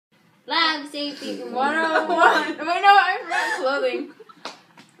Lab safety 101. Wait, no, I forgot clothing.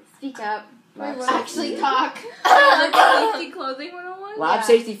 Speak up. Actually talk. Safety clothing 101? Lab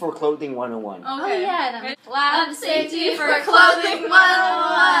safety for clothing 101. Okay. Oh yeah. Lab safety for clothing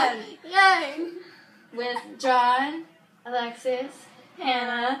 101. Yay! With John, Alexis,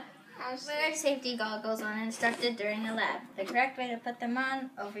 Hannah. Wear safety goggles when instructed during the lab. The correct way to put them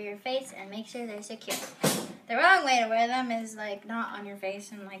on over your face and make sure they're secure. The wrong way to wear them is like not on your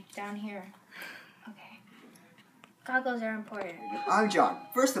face and like down here. Okay. Goggles are important. I'm John.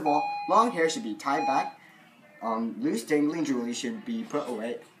 First of all, long hair should be tied back. Loose dangling jewelry should be put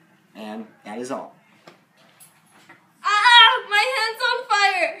away. And that is all. Ah! My hand's on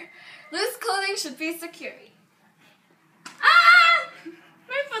fire! Loose clothing should be secure. Ah!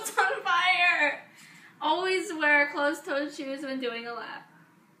 My foot's on fire! Always wear closed-toed shoes when doing a lap.